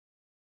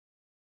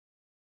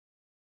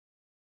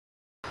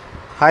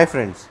Hi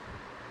friends,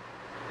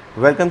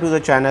 welcome to the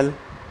channel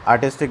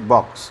Artistic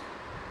Box.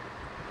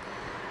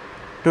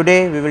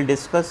 Today we will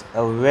discuss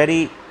a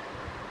very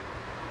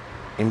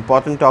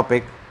important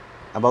topic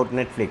about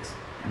Netflix.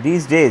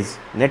 These days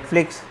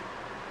Netflix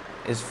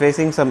is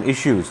facing some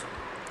issues.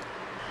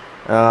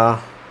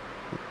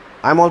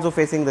 I'm also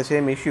facing the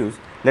same issues.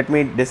 Let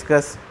me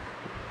discuss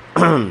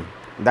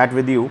that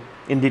with you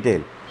in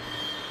detail.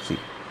 See,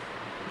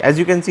 as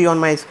you can see on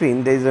my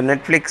screen, there is a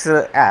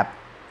Netflix app.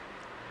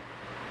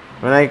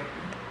 When I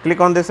click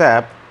on this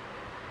app,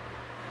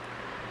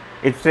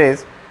 it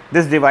says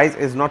this device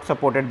is not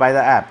supported by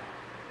the app.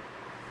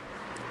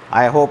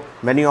 I hope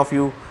many of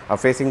you are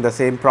facing the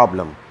same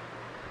problem.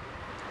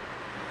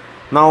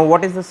 Now,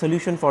 what is the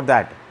solution for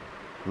that?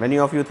 Many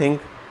of you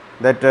think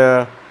that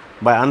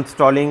by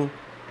uninstalling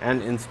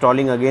and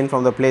installing again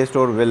from the Play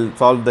Store will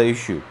solve the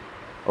issue.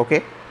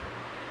 Okay,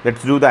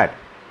 let's do that.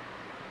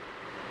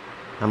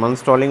 I'm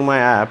uninstalling my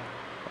app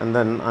and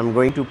then I'm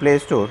going to Play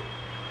Store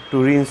to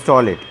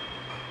reinstall it.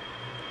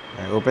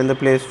 I open the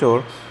Play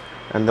Store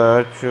and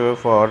search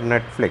for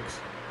Netflix.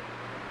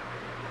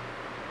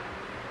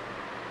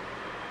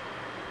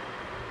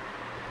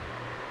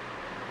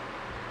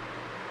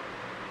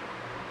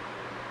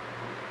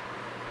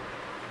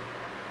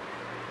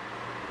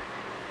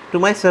 To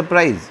my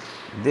surprise,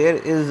 there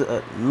is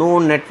no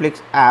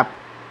Netflix app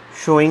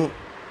showing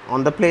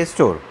on the Play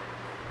Store.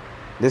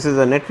 This is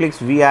a Netflix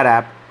VR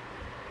app.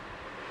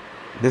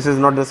 This is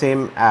not the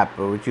same app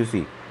which you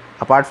see.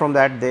 Apart from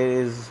that, there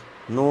is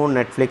no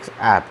Netflix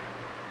app.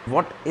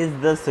 What is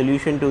the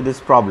solution to this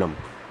problem?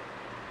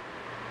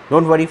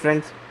 Don't worry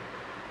friends,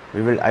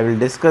 I will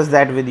discuss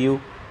that with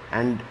you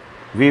and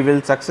we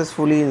will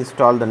successfully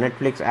install the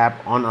Netflix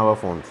app on our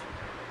phones.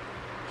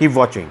 Keep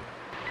watching.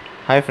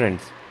 Hi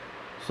friends,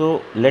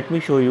 so let me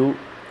show you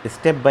a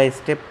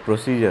step-by-step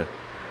procedure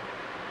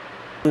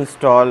to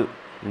install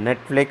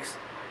Netflix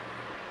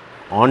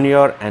on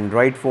your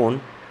Android phone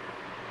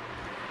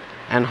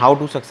and how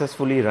to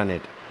successfully run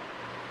it.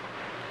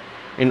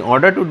 In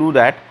order to do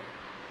that,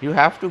 you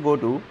have to go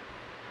to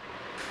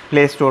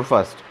Play Store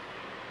first.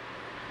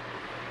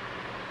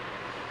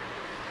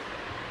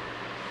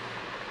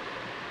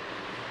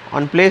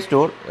 On Play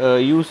Store,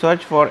 you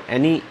search for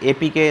any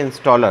APK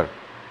installer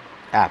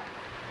app.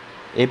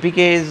 APK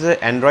is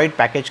Android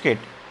package kit,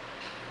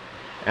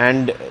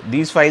 and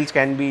these files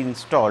can be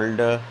installed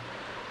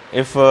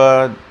if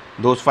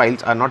those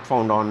files are not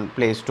found on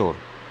Play Store.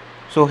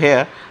 So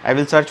here I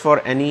will search for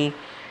any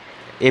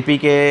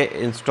APK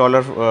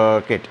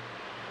installer kit.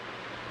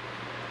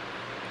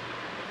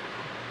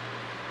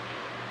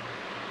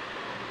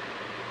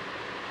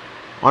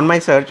 On my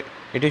search,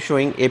 it is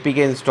showing APK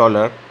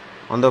installer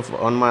on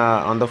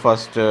the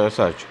first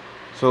search.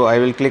 So I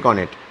will click on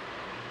it.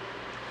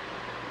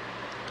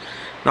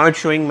 Now it's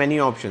showing many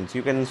options.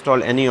 You can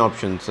install any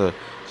options. So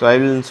I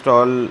will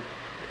install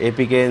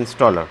APK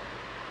installer.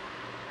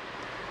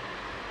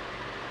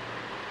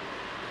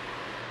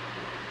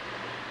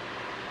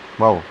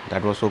 Wow,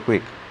 that was so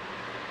quick.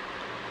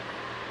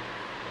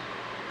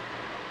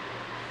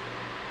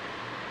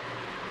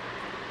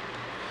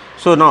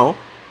 So now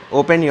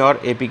open your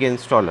APK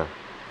installer.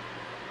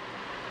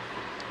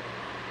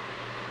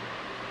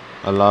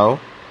 Allow.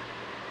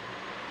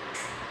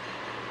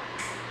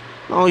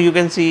 Now you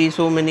can see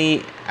so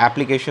many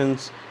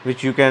applications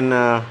which you can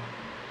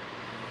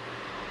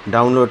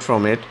download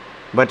from it,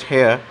 but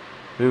here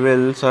we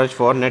will search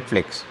for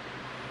Netflix.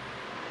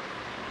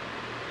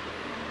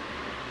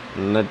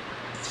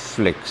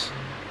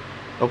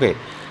 Okay,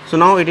 so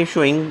now it is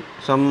showing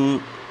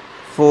some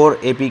 4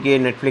 APK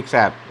Netflix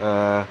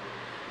app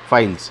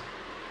files.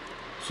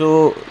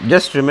 So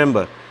just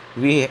remember,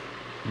 we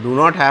do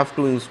not have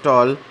to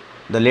install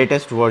the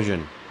latest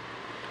version.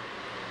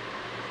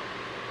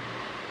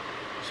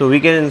 So we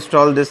can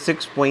install this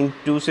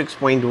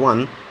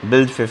 6.26.1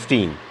 build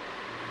 15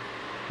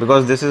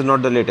 because this is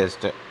not the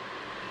latest.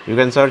 You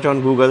can search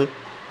on Google.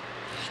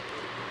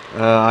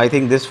 I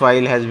think this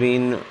file has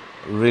been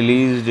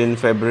released in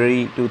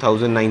February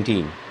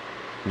 2019.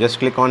 Just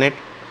click on it.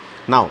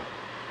 Now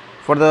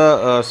for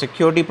the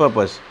security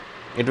purpose,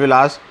 it will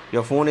ask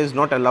your phone is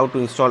not allowed to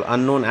install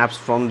unknown apps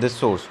from this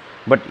source,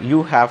 but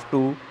you have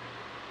to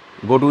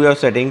go to your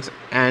settings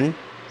and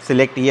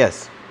select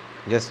yes.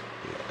 Just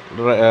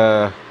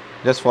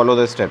follow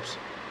the steps.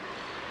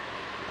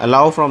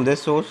 Allow from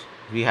this source,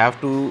 we have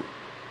to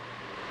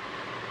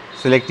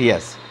select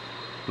yes.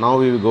 Now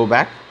we will go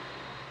back,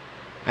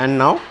 and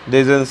now there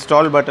is an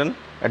install button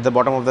at the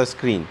bottom of the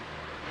screen.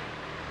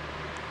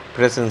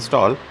 Press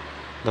install.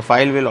 The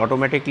file will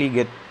automatically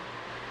get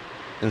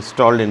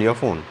installed in your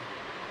phone.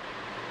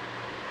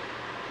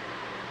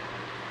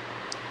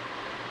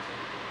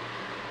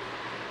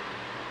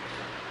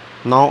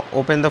 Now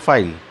open the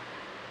file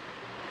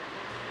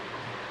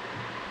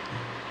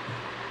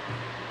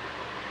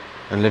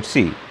and let's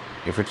see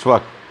if it's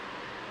work.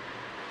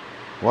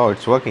 Wow,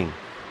 it's working.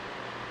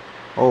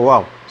 Oh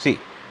wow, see,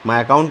 my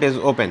account is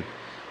open.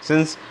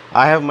 Since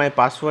I have my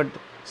password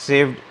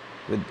saved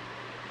with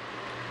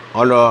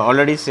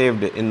already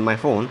saved in my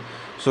phone,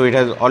 So it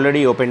has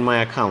already opened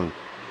my account.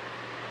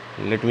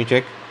 Let me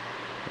check.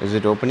 Is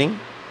it opening?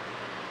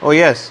 Oh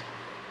yes,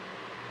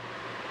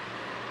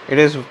 it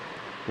is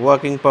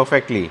working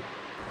perfectly.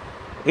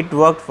 It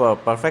worked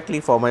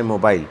perfectly for my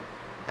mobile,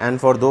 and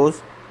for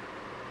those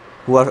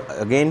who are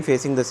again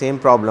facing the same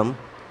problem,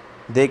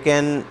 they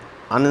can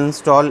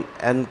uninstall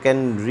and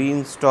can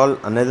reinstall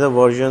another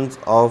versions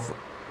of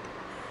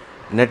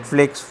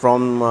Netflix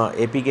from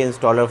APK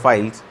installer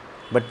files.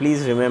 But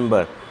please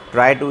remember,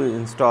 try to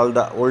install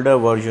the older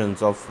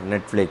versions of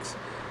Netflix.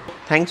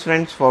 Thanks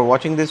friends for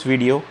watching this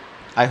video.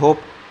 I hope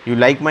you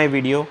like my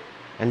video,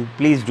 and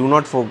please do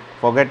not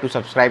forget to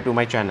subscribe to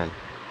my channel.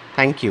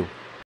 Thank you.